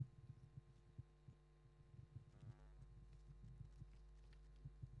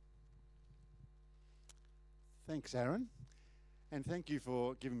Thanks, Aaron, and thank you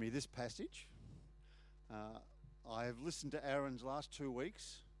for giving me this passage. I have listened to Aaron's last 2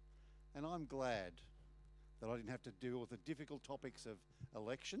 weeks, and I'm glad that I didn't have to deal with the difficult topics of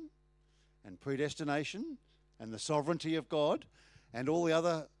election and predestination and the sovereignty of God and all the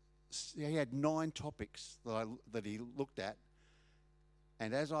other. He had 9 topics that he looked at,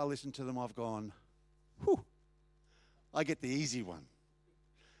 and as I listened to them, I've gone, whew, I get the easy one.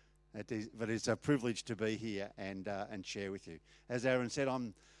 But it's a privilege to be here and share with you. As Aaron said,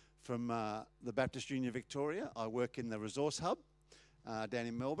 I'm from the Baptist Union Victoria. I work in the resource hub down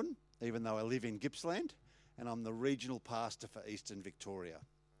in Melbourne, even though I live in Gippsland, and I'm the regional pastor for Eastern Victoria.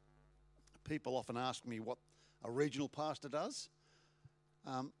 People often ask me what a regional pastor does.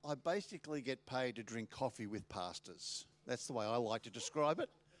 I basically get paid to drink coffee with pastors. That's the way I like to describe it.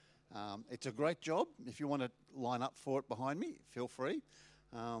 It's a great job. If you want to line up for it behind me, feel free.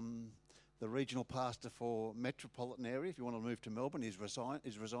 The regional pastor for metropolitan area, if you want to move to Melbourne, has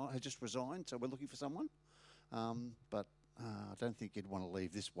just resigned, so we're looking for someone. But I don't think you'd want to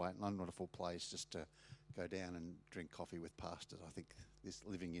leave this wonderful place just to go down and drink coffee with pastors. I think this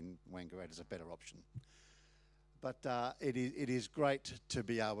living in Wangaratta is a better option. But it is great to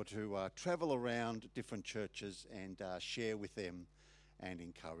be able to travel around different churches and share with them and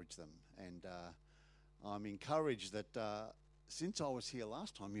encourage them. And I'm encouraged that since I was here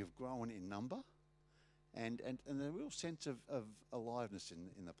last time, you've grown in number and a real sense of aliveness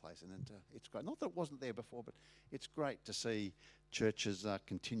in the place. And it's great. Not that it wasn't there before, but it's great to see churches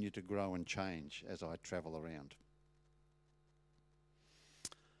continue to grow and change as I travel around.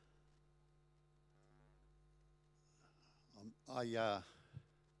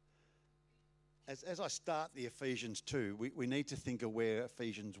 As I start the Ephesians 2, we need to think of where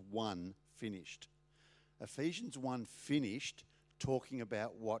Ephesians 1 finished. Ephesians 1 finished talking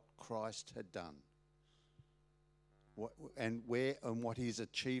about what Christ had done and what his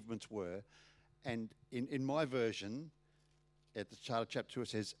achievements were. And in my version, at the start of chapter 2, it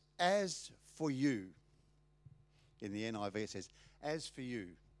says, as for you. In the NIV, it says, as for you.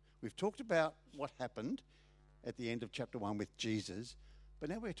 We've talked about what happened at the end of chapter 1 with Jesus, but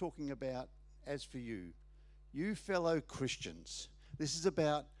now we're talking about as for you. You fellow Christians. This is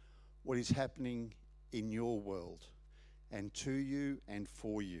about what is happening in your world and to you and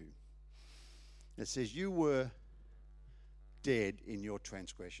for you. It says you were dead in your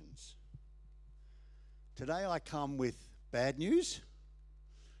transgressions. Today I come with bad news,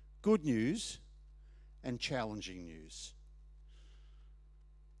 good news, and challenging news.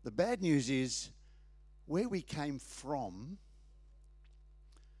 The bad news is where we came from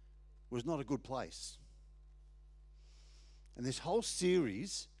was not a good place. And this whole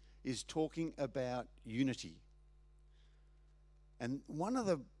series is talking about unity. And one of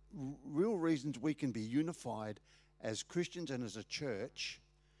the real reasons we can be unified as Christians and as a church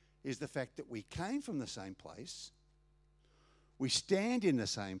is the fact that we came from the same place, we stand in the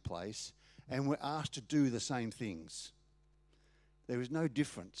same place, and we're asked to do the same things. There is no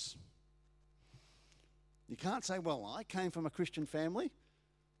difference. You can't say, well, I came from a Christian family.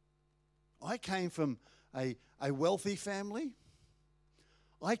 I came from a wealthy family.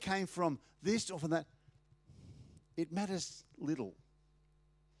 I came from this or from that. It matters little,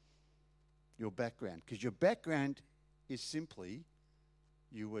 your background, because your background is simply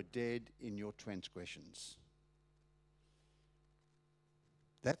you were dead in your transgressions.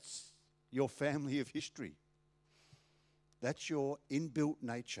 That's your family of history. That's your inbuilt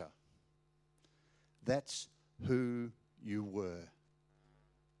nature. That's who you were.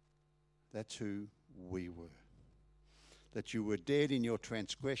 That's who we were. That you were dead in your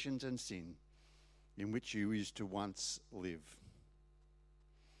transgressions and sin, in which you used to once live.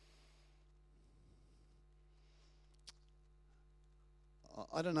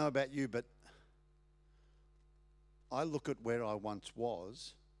 I don't know about you, but I look at where I once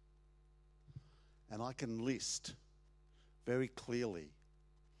was, and I can list very clearly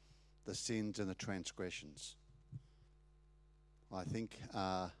the sins and the transgressions. I think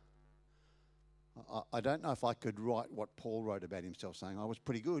I don't know if I could write what Paul wrote about himself, saying I was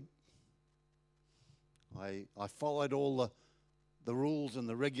pretty good. I followed all the rules and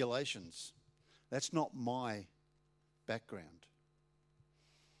the regulations. That's not my background.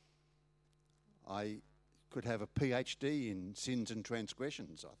 I could have a PhD in sins and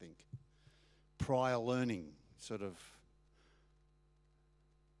transgressions, I think. Prior learning, sort of.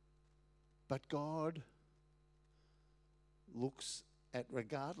 But God looks at,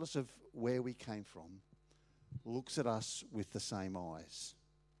 regardless of where we came from, looks at us with the same eyes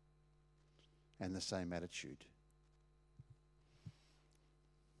and the same attitude.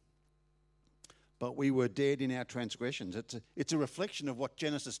 but we were dead in our transgressions. It's a reflection of what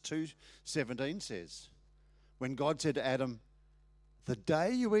Genesis 2:17 says. When God said to Adam, the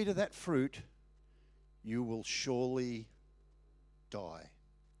day you eat of that fruit, you will surely die.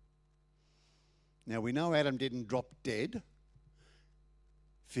 Now we know Adam didn't drop dead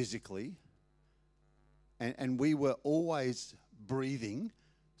physically, and we were always breathing,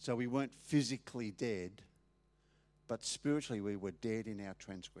 so we weren't physically dead, but spiritually we were dead in our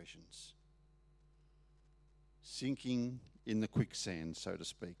transgressions, sinking in the quicksand, so to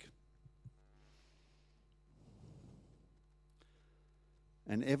speak.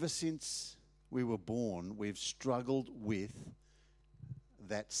 And ever since we were born, we've struggled with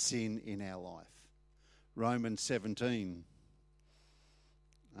that sin in our life. Romans 17,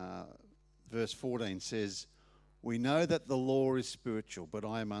 verse 14 says, we know that the law is spiritual, but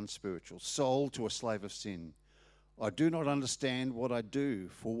I am unspiritual, sold to a slave of sin. I do not understand what I do,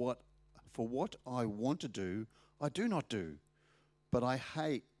 for what I want to do, I do not do. But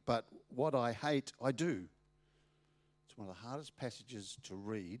what I hate, I do. It's one of the hardest passages to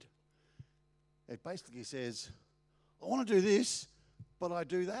read. It basically says, I want to do this, but I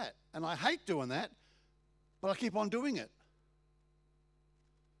do that. And I hate doing that, but I keep on doing it.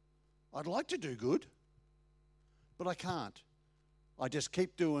 I'd like to do good, but I can't. I just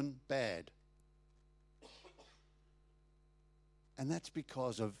keep doing bad. And that's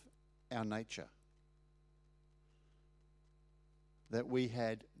because of our nature. That we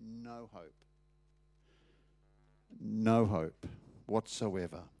had no hope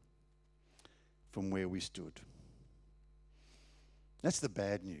whatsoever from where we stood. That's the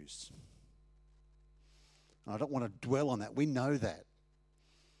bad news. I don't want to dwell on that. We know that.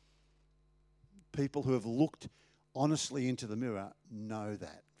 People who have looked honestly into the mirror know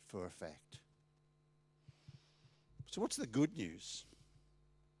that for a fact. So what's the good news?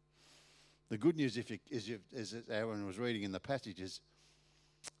 The good news, as Aaron was reading in the passage, is,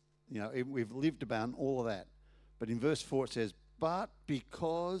 we've lived about all of that. But in verse 4 it says, but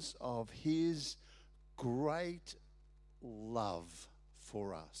because of his great love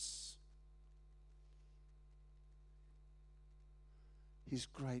for us. His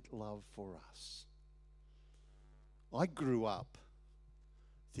great love for us. I grew up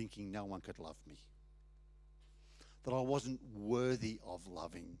thinking no one could love me. That I wasn't worthy of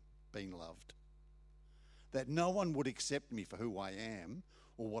being loved. That no one would accept me for who I am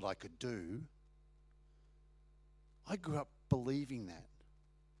or what I could do. I grew up believing that.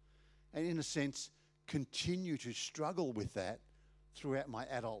 And in a sense, continue to struggle with that throughout my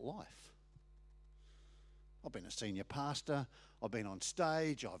adult life. I've been a senior pastor. I've been on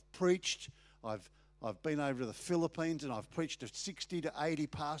stage. I've preached. I've been over to the Philippines and I've preached to 60 to 80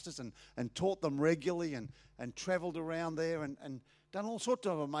 pastors and taught them regularly and travelled around there and done all sorts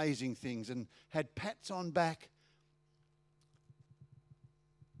of amazing things and had pats on back,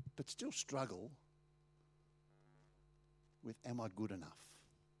 but still struggle with, am I good enough?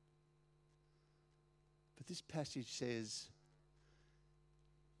 But this passage says,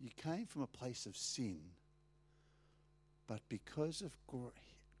 you came from a place of sin, but because of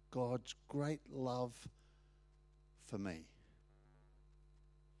God's great love for me.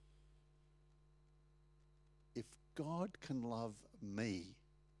 If God can love me,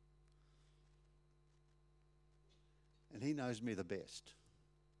 and he knows me the best.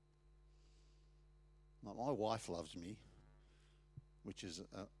 Like my wife loves me, which is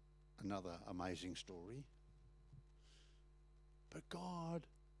another amazing story. But God,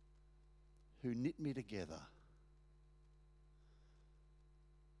 who knit me together,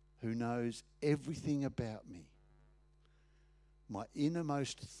 who knows everything about me, my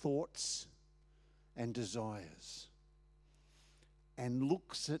innermost thoughts and desires, and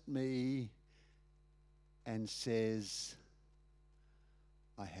looks at me and says,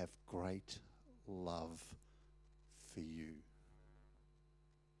 I have great love for you.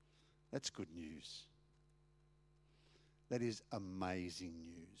 That's good news. That is amazing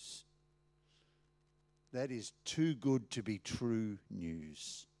news. That is too good to be true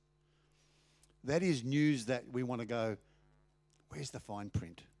news. That is news that we want to go, where's the fine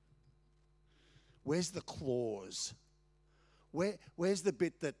print? Where's the clause? Where's the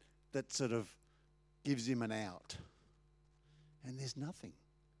bit that sort of gives him an out? And there's nothing.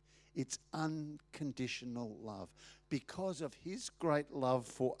 It's unconditional love. Because of his great love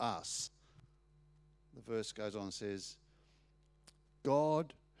for us, the verse goes on and says,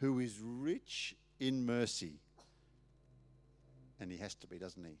 God, who is rich in mercy, and he has to be,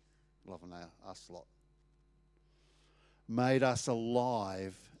 doesn't he? Loving us lot. Made us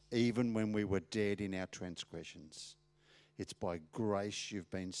alive even when we were dead in our transgressions. It's by grace you've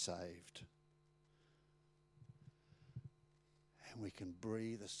been saved. And we can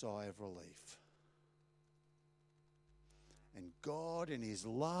breathe a sigh of relief. And God, in his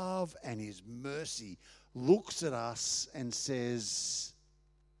love and his mercy, looks at us and says,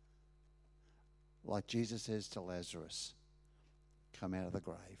 like Jesus says to Lazarus, come out of the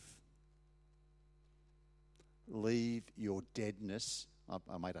grave. Leave your deadness.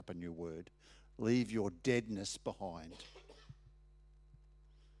 I made up a new word. Leave your deadness behind.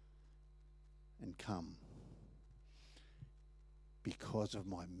 And come. Because of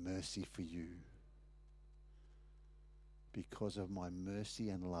my mercy for you. Because of my mercy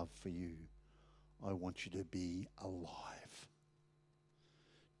and love for you, I want you to be alive.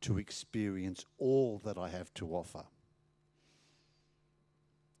 To experience all that I have to offer.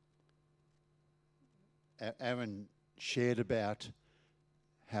 Aaron shared about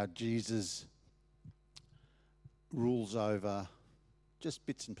how Jesus rules over just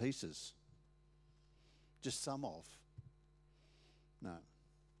bits and pieces. Just some of. No.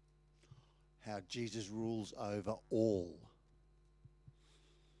 How Jesus rules over all.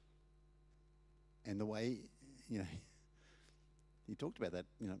 And the way, he talked about that,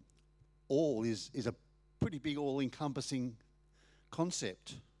 all is a pretty big all-encompassing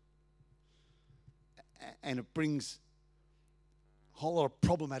concept. And it brings a whole lot of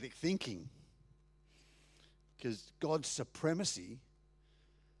problematic thinking. Because God's supremacy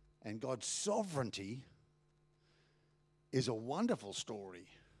and God's sovereignty is a wonderful story,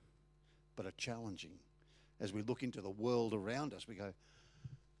 but a challenging. As we look into the world around us, we go,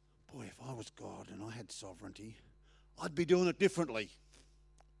 boy, if I was God and I had sovereignty, I'd be doing it differently.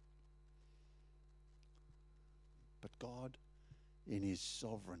 But God, in his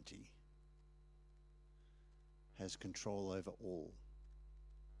sovereignty, has control over all.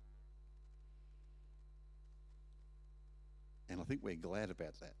 And I think we're glad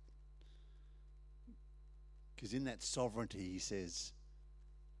about that. Because in that sovereignty, he says,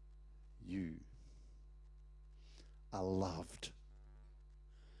 you are loved.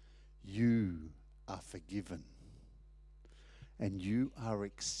 You are forgiven. And you are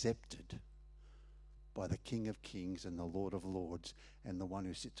accepted by the King of Kings and the Lord of Lords and the one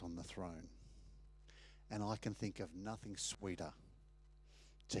who sits on the throne. And I can think of nothing sweeter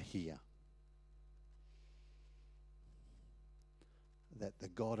to hear. That the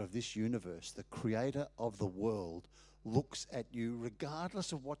God of this universe, the creator of the world, looks at you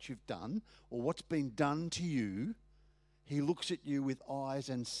regardless of what you've done or what's been done to you. He looks at you with eyes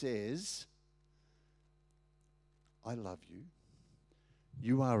and says, I love you.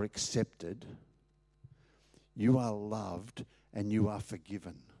 You are accepted. You are loved and you are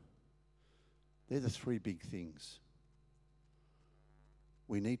forgiven. They're the three big things.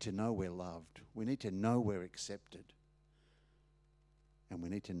 We need to know we're loved. We need to know we're accepted. And we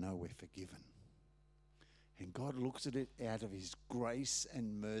need to know we're forgiven. And God looks at it out of his grace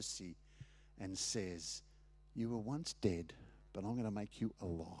and mercy and says, you were once dead, but I'm going to make you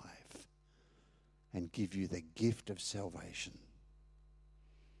alive and give you the gift of salvation.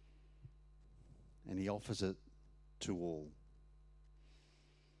 And he offers it to all.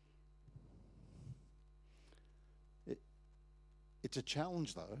 It's a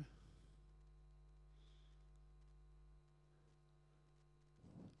challenge, though.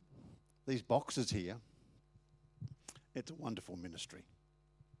 These boxes here, it's a wonderful ministry.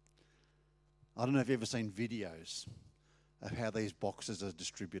 I don't know if you've ever seen videos of how these boxes are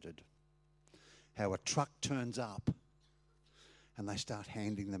distributed. How a truck turns up and they start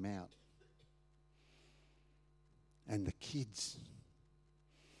handing them out. And the kids,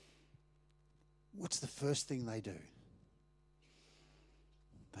 what's the first thing they do?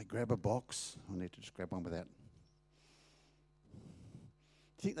 They grab a box. I need to just grab one without.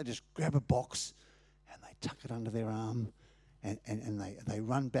 I think they just grab a box and they tuck it under their arm and they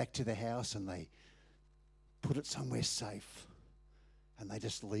run back to the house and they put it somewhere safe and they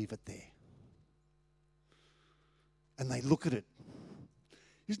just leave it there. And they look at it.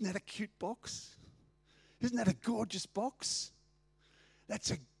 Isn't that a cute box? Isn't that a gorgeous box?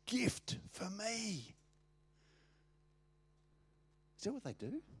 That's a gift for me. Is that what they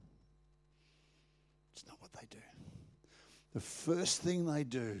do? It's not what they do. The first thing they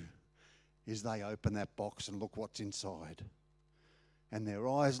do is they open that box and look what's inside. And their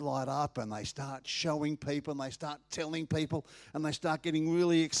eyes light up and they start showing people and they start telling people and they start getting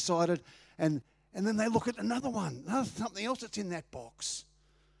really excited. And then they look at another one, something else that's in that box.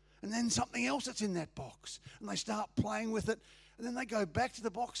 And then something else that's in that box. And they start playing with it. And then they go back to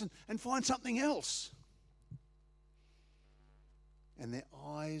the box and find something else. And their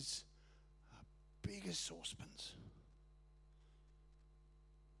eyes are big as saucepans.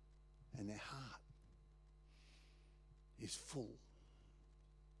 And their heart is full.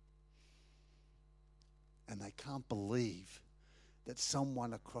 And they can't believe that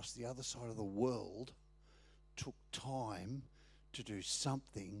someone across the other side of the world took time to do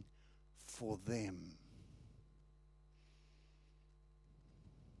something for them.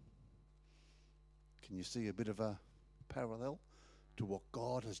 Can you see a bit of a parallel to what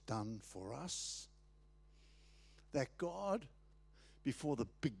God has done for us? That God, before the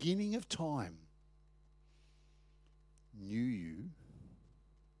beginning of time, knew you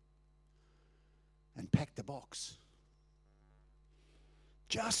and packed the box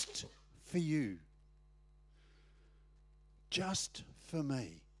just for you, just for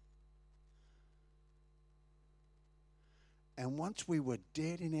me. And once we were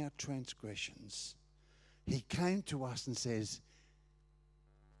dead in our transgressions, he came to us and says,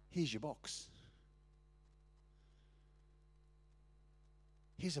 here's your box.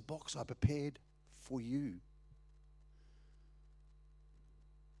 Here's a box I prepared for you.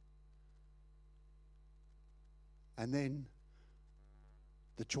 And then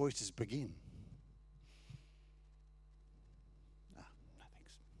the choices begin. No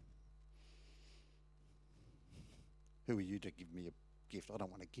thanks. Who are you to give me a gift? I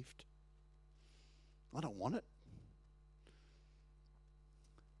don't want a gift. I don't want it.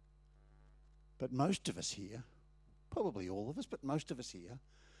 But most of us here, probably all of us, but most of us here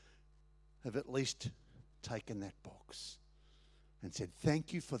have at least taken that box and said,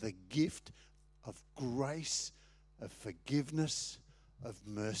 thank you for the gift of grace, of forgiveness, of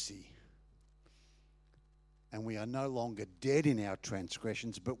mercy. And we are no longer dead in our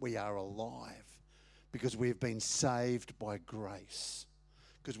transgressions, but we are alive because we have been saved by grace,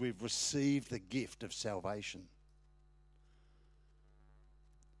 because we've received the gift of salvation.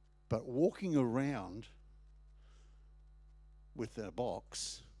 But walking around with a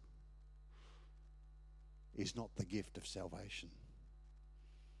box is not the gift of salvation.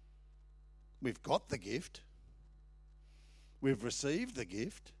 We've got the gift. We've received the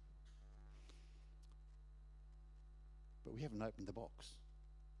gift. But we haven't opened the box.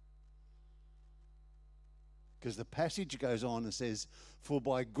 Because the passage goes on and says, for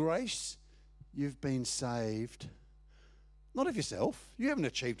by grace you've been saved, not of yourself. You haven't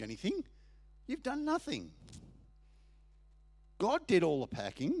achieved anything. You've done nothing. God did all the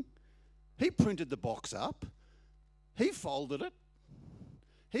packing. He printed the box up. He folded it.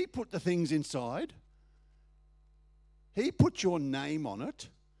 He put the things inside. He put your name on it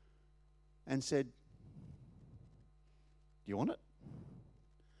and said, do you want it?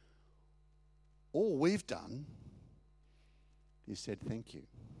 All we've done is said thank you.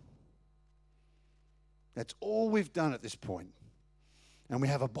 That's all we've done at this point. And we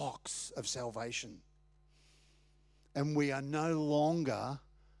have a box of salvation. And we are no longer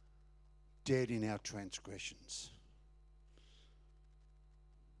dead in our transgressions.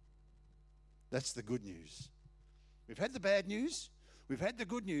 That's the good news. We've had the bad news. We've had the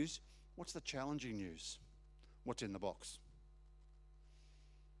good news. What's the challenging news? What's in the box?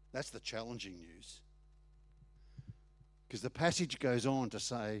 That's the challenging news. Because the passage goes on to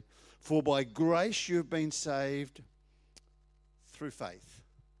say, for by grace you've been saved through faith.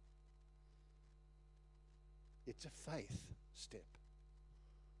 It's a faith step.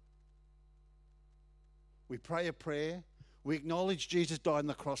 We pray a prayer. We acknowledge Jesus died on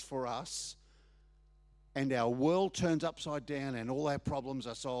the cross for us. And our world turns upside down and all our problems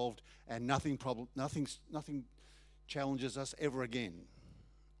are solved and nothing challenges us ever again.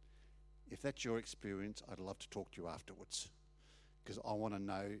 If that's your experience, I'd love to talk to you afterwards because I want to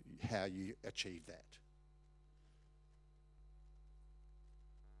know how you achieve that.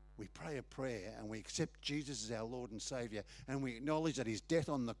 We pray a prayer and we accept Jesus as our Lord and Saviour and we acknowledge that his death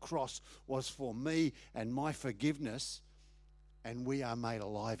on the cross was for me and my forgiveness, and we are made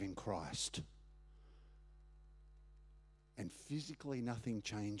alive in Christ. And physically nothing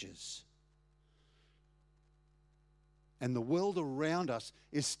changes. And the world around us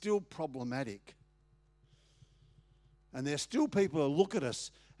is still problematic. And there's still people who look at us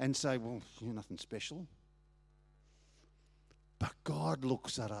and say, well, you're nothing special. But God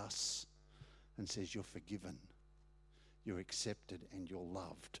looks at us and says, you're forgiven, you're accepted, and you're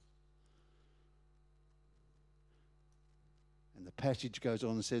loved. And the passage goes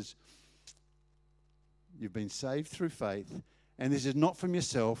on and says, you've been saved through faith, and this is not from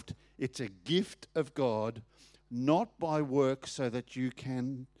yourself, it's a gift of God, not by work so that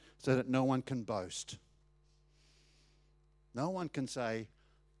no one can boast. No one can say,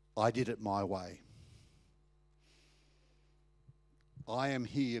 I did it my way. I am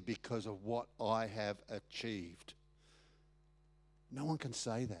here because of what I have achieved. No one can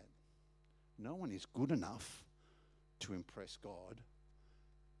say that. No one is good enough to impress God,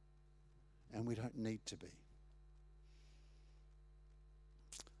 and we don't need to be.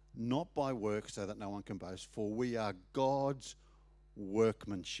 Not by works, so that no one can boast, for we are God's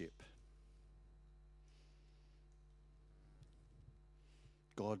workmanship.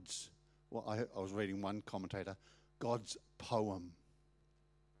 I was reading one commentator, God's poem.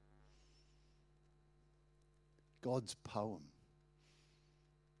 God's poem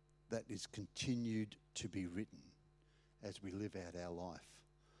that is continued to be written as we live out our life.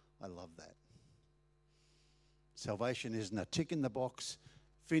 I love that. Salvation isn't a tick in the box,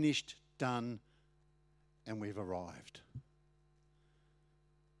 finished, done, and we've arrived.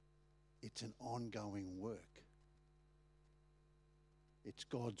 It's an ongoing work. It's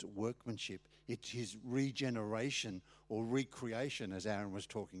God's workmanship. It's his regeneration or recreation, as Aaron was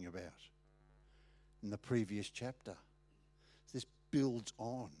talking about in the previous chapter. This builds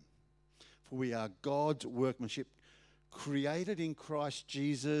on. For we are God's workmanship, created in Christ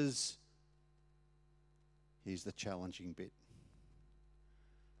Jesus. Here's the challenging bit.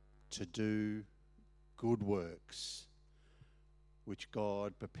 To do good works, which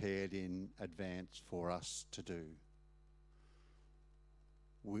God prepared in advance for us to do.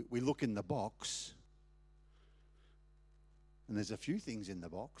 We look in the box, and there's a few things in the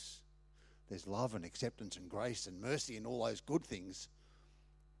box. There's love and acceptance and grace and mercy and all those good things.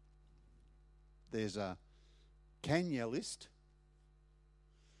 There's a can you list.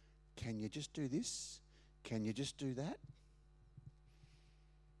 Can you just do this? Can you just do that?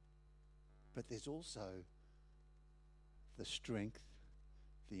 But there's also the strength,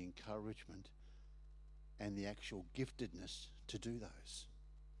 the encouragement, and the actual giftedness to do those.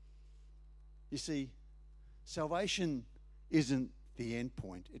 You see, salvation isn't the end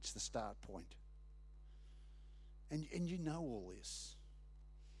point, it's the start point. And you know all this.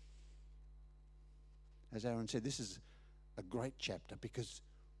 As Aaron said, this is a great chapter because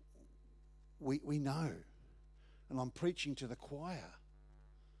we know. And I'm preaching to the choir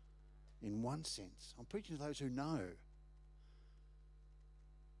in one sense. I'm preaching to those who know.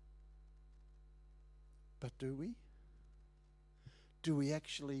 But do we? Do we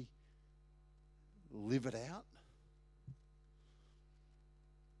actually live it out?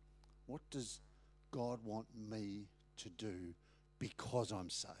 What does God want me to do because I'm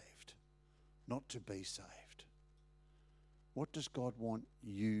saved, not to be saved? What does God want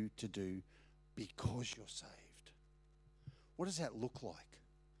you to do because you're saved? What does that look like?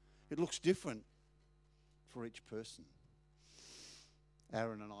 It looks different for each person.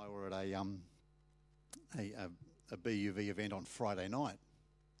 Aaron and I were at a BUV event on Friday night,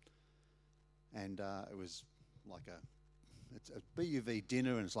 and it was like it's a BUV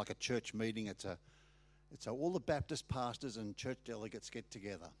dinner, and it's like a church meeting. It's all the Baptist pastors and church delegates get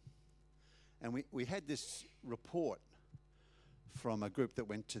together, and we had this report from a group that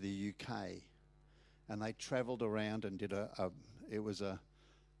went to the UK, and they travelled around and did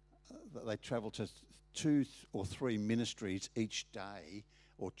they travelled to 2 or 3 ministries each day,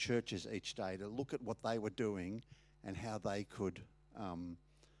 or churches each day, to look at what they were doing and how they could,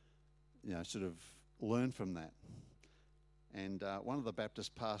 sort of learn from that. And one of the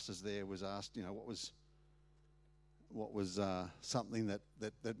Baptist pastors there was asked, what was something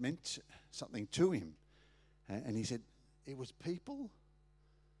that meant something to him, and he said it was people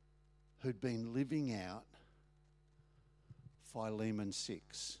who'd been living out Philemon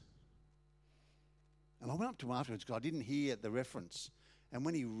 6. And I went up to him afterwards because I didn't hear the reference. And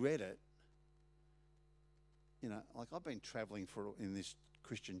when he read it, I've been travelling in this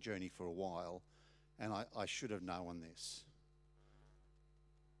Christian journey for a while, and I should have known this.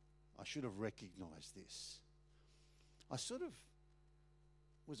 I should have recognised this. I sort of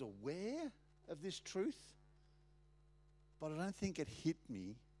was aware of this truth, but I don't think it hit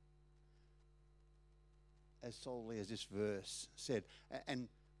me as solely as this verse said. And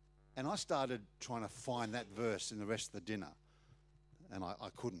I started trying to find that verse in the rest of the dinner, and I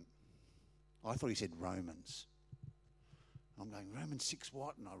couldn't. I thought he said Romans. I'm going, Romans 6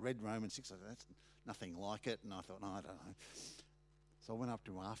 what? And I read Romans 6. I said, that's nothing like it. And I thought, no, I don't know. So I went up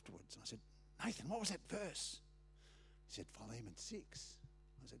to him afterwards. I said, Nathan, what was that verse? He said, Philemon 6.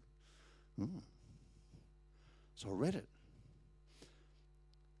 I said, So I read it.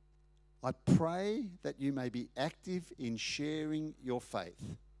 I pray that you may be active in sharing your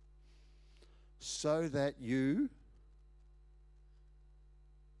faith, so that you...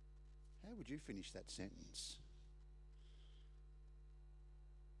 How would you finish that sentence?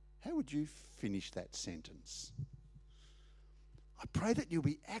 How would you finish that sentence? I pray that you'll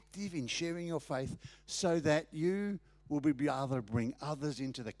be active in sharing your faith, so that you will be able to bring others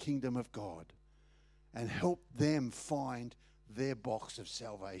into the kingdom of God. and help them find their box of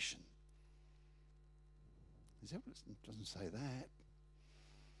salvation. Is that what it doesn't say that?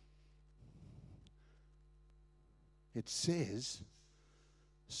 It says,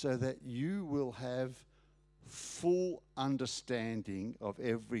 so that you will have full understanding of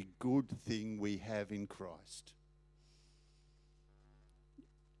every good thing we have in Christ.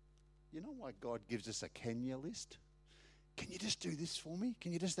 You know why God gives us a can you list? Can you just do this for me?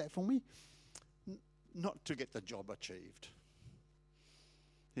 Can you just that for me? Not to get the job achieved.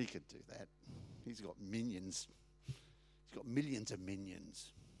 He could do that. He's got minions. He's got millions of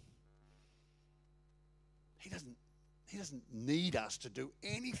minions. He doesn't need us to do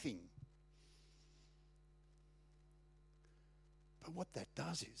anything. But what that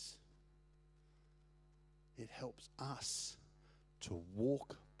does is it helps us to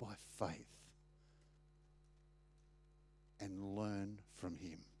walk by faith and learn from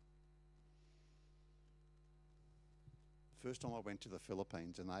him. First time I went to the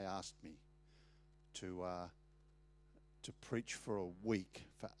Philippines and they asked me to preach for a week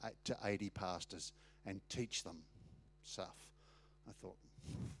to 80 pastors and teach them stuff. I thought,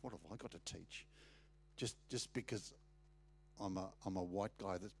 what have I got to teach? Just because I'm a white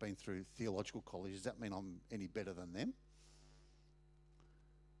guy that's been through theological college, does that mean I'm any better than them?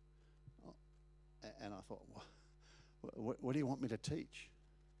 And I thought, what do you want me to teach?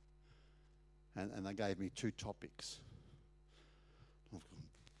 And they gave me 2 topics.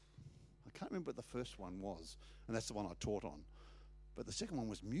 I can't remember what the first one was, and that's the one I taught on. But the second one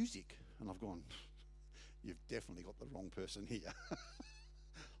was music, and I've gone, you've definitely got the wrong person here.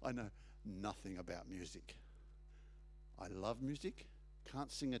 I know nothing about music. I love music,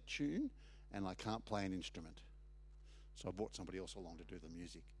 can't sing a tune, and I can't play an instrument. So I brought somebody else along to do the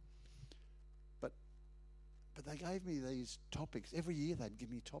music. But they gave me these topics. Every year they'd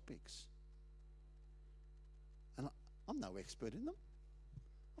give me topics. And I'm no expert in them.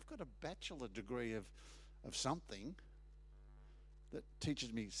 I've got a bachelor degree of something that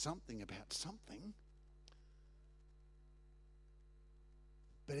teaches me something about something.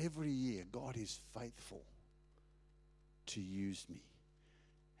 But every year God is faithful to use me.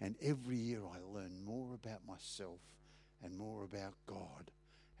 And every year I learn more about myself and more about God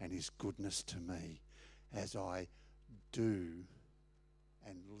and his goodness to me as I do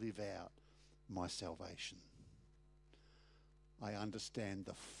and live out my salvation. I understand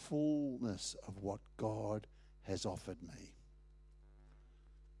the fullness of what God has offered me.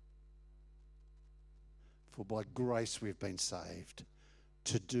 For by grace we've been saved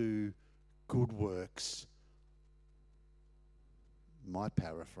to do good works. My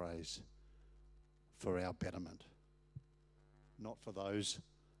paraphrase, for our betterment. Not for those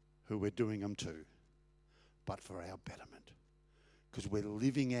who we're doing them to, but for our betterment. Because we're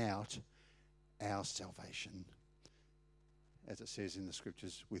living out our salvation, as it says in the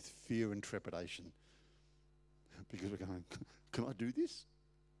scriptures, with fear and trepidation. Because we're going, can I do this?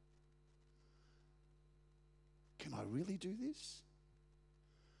 Can I really do this?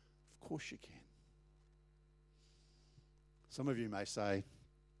 Of course you can. Some of you may say,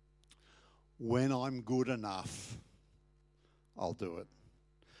 when I'm good enough, I'll do it.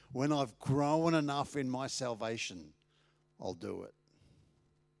 When I've grown enough in my salvation, I'll do it.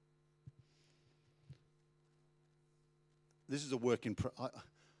 This is a work in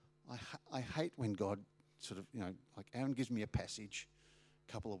I hate when God sort of, like Aaron gives me a passage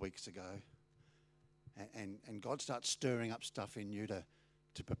a couple of weeks ago, and God starts stirring up stuff in you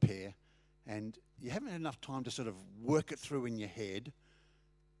to prepare, and you haven't had enough time to sort of work it through in your head,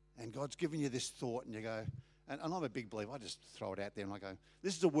 and God's given you this thought, and you go, and I'm a big believer, I just throw it out there and I go,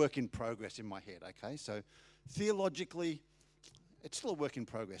 this is a work in progress in my head, okay? So theologically, it's still a work in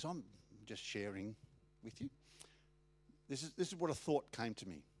progress. I'm just sharing with you. This is what a thought came to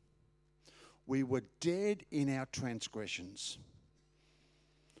me. We were dead in our transgressions,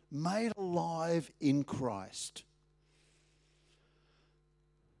 made alive in Christ.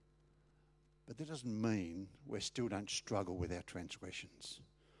 But that doesn't mean we still don't struggle with our transgressions.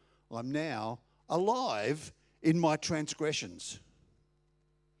 I'm now alive in my transgressions.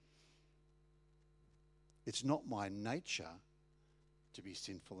 It's not my nature to be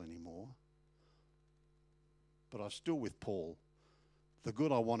sinful anymore. But I'm still with Paul. The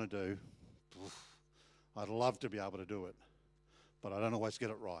good I want to do, I'd love to be able to do it, but I don't always get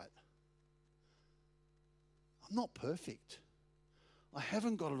it right. I'm not perfect. I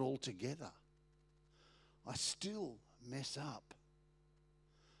haven't got it all together. I still mess up.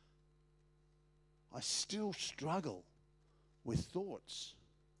 I still struggle with thoughts,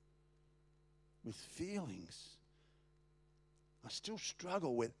 with feelings. I still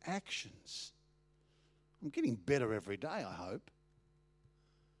struggle with actions. I'm getting better every day, I hope.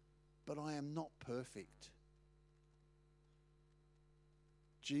 But I am not perfect.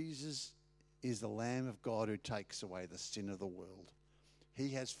 Jesus is the Lamb of God who takes away the sin of the world. He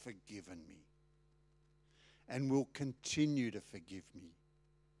has forgiven me and will continue to forgive me.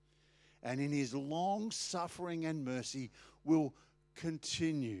 And in his long suffering and mercy will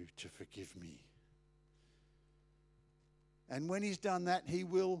continue to forgive me. And when he's done that, he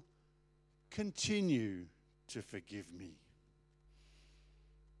will continue to forgive me.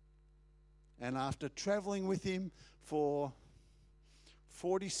 And after traveling with him for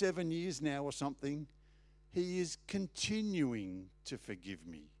 47 years now or something, he is continuing to forgive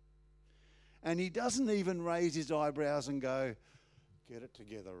me. And he doesn't even raise his eyebrows and go, "Get it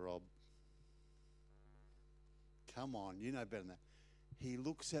together, Rob. Come on, you know better than that." He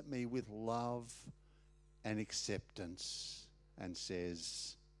looks at me with love and acceptance and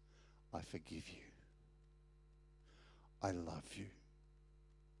says, "I forgive you. I love you.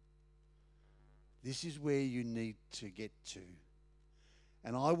 This is where you need to get to.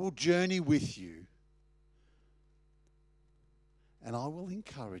 And I will journey with you. And I will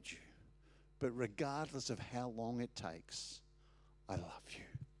encourage you. But regardless of how long it takes, I love you.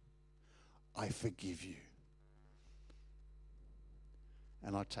 I forgive you."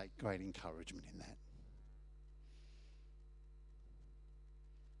 And I take great encouragement in that.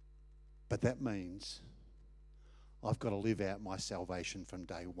 But that means I've got to live out my salvation from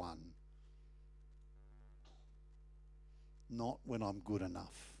day one. Not when I'm good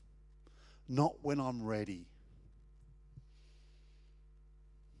enough. Not when I'm ready.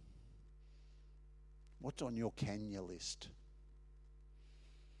 What's on your can you list?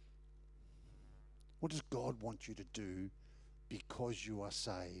 What does God want you to do because you are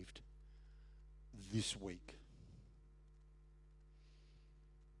saved this week?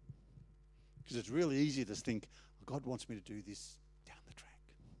 Because it's really easy to think, God wants me to do this down the track.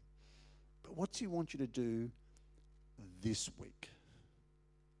 But what's he want you to do this week?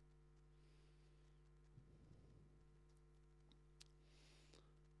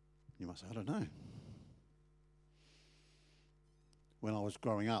 You must say, "I don't know." When I was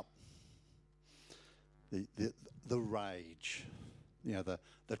growing up, the rage,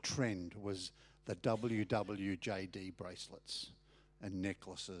 the trend was the WWJD bracelets and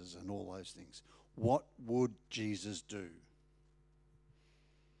necklaces and all those things. What would Jesus do?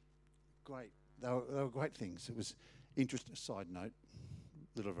 Great. They were great things. It was interesting. Side note,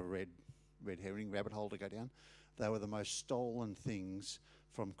 little of a red herring, rabbit hole to go down. They were the most stolen things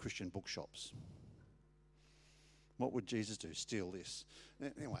from Christian bookshops. What would Jesus do? Steal this.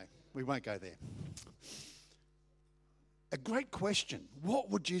 Anyway, we won't go there. A great question. What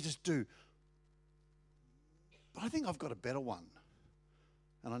would Jesus do? But I think I've got a better one.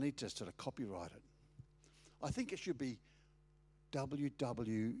 And I need to sort of copyright it. I think it should be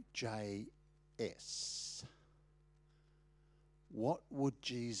WWJS. What would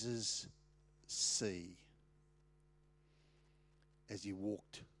Jesus see as he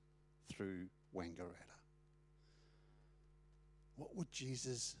walked through Wangaratta? What would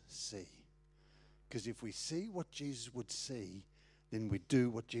Jesus see? Because if we see what Jesus would see, then we do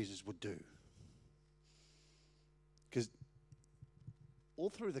what Jesus would do. Because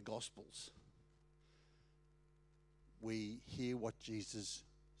all through the Gospels, we hear what Jesus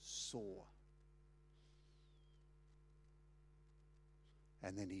saw.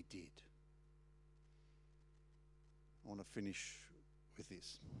 And then he did. I want to finish with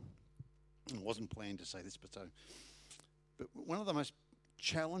this. I wasn't planning to say this, but one of the most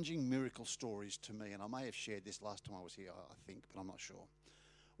challenging miracle stories to me, and I may have shared this last time I was here, I think, but I'm not sure.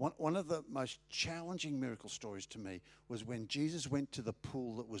 One of the most challenging miracle stories to me was when Jesus went to the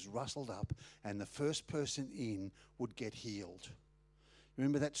pool that was rustled up and the first person in would get healed.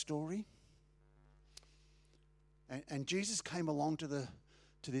 Remember that story? And Jesus came along to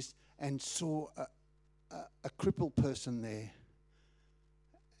this and saw a crippled person there,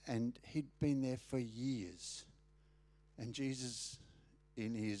 and he'd been there for years. And Jesus,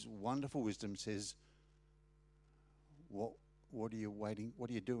 in his wonderful wisdom, says, What are you waiting? What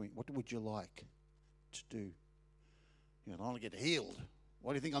are you doing? What would you like to do? I want to get healed.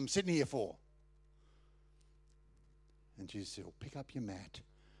 What do you think I'm sitting here for?" And Jesus said, "Well, pick up your mat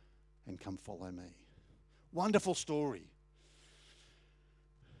and come follow me." Wonderful story.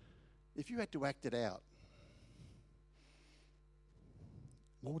 If you had to act it out,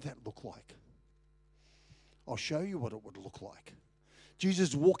 what would that look like? I'll show you what it would look like.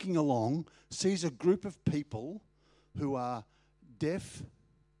 Jesus walking along sees a group of people who are deaf,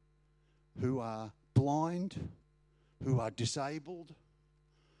 who are blind, who are disabled,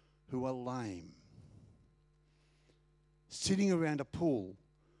 who are lame. sitting around a pool,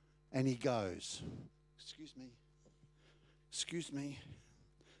 and he goes, excuse me, excuse me,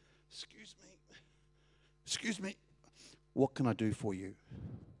 excuse me, excuse me, what can I do for you?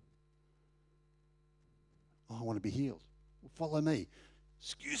 Oh, I want to be healed. Well, follow me.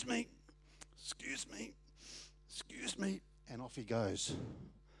 Excuse me, excuse me, excuse me. And off he goes.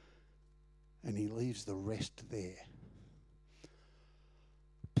 And he leaves the rest there.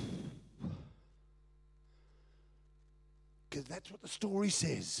 Because that's what the story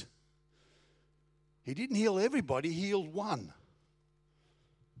says. He didn't heal everybody, he healed one.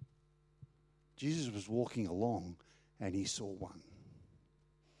 Jesus was walking along and he saw one.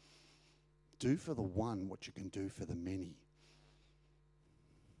 Do for the one what you can do for the many.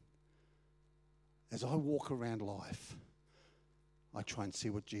 As I walk around life, I try and see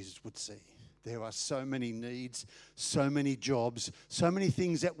what Jesus would see. There are so many needs, so many jobs, so many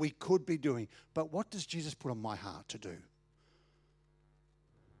things that we could be doing. But what does Jesus put on my heart to do?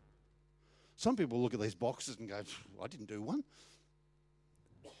 Some people look at these boxes and go, I didn't do one.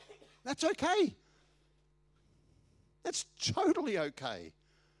 That's okay. That's totally okay.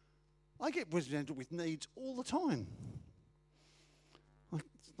 I get presented with needs all the time.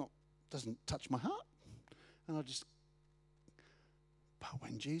 Doesn't touch my heart. And but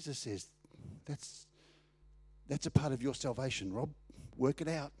when Jesus says, that's a part of your salvation, Rob, work it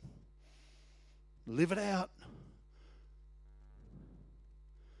out. Live it out.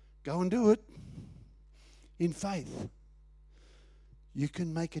 Go and do it in faith. You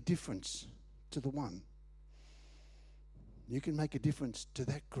can make a difference to the one. You can make a difference to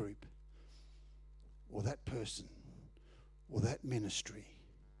that group or that person or that ministry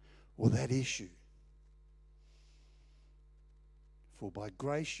or that issue. For by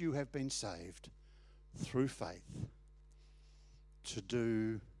grace you have been saved through faith to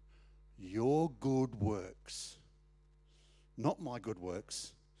do your good works. Not my good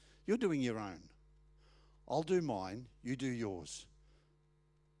works. You're doing your own. I'll do mine, you do yours.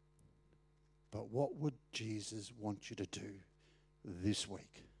 But what would Jesus want you to do this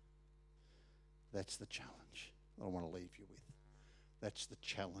week? That's the challenge I want to leave you with. That's the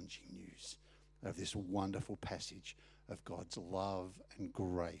challenging news of this wonderful passage of God's love and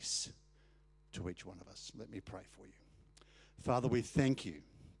grace to each one of us. Let me pray for you. Father, we thank you.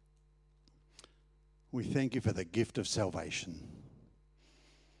 We thank you for the gift of salvation,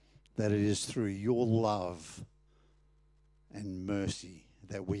 that it is through your love and mercy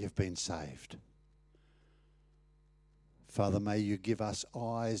that we have been saved. Father, may you give us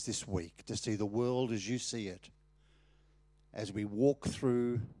eyes this week to see the world as you see it. As we walk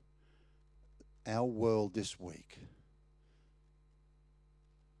through our world this week,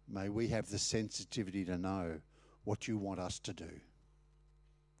 may we have the sensitivity to know what you want us to do.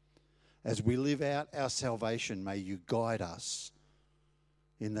 As we live out our salvation, may you guide us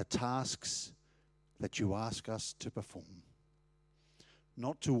in the tasks that you ask us to perform.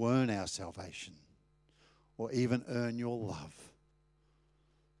 Not to earn our salvation or even earn your love,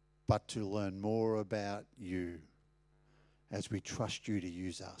 but to learn more about you as we trust you to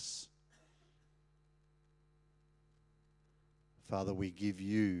use us. Father, we give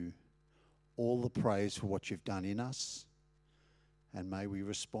you all the praise for what you've done in us, and may we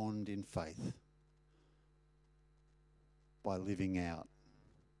respond in faith by living out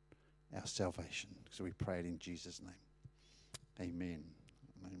our salvation. So we pray it in Jesus' name. Amen.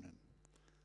 Amen.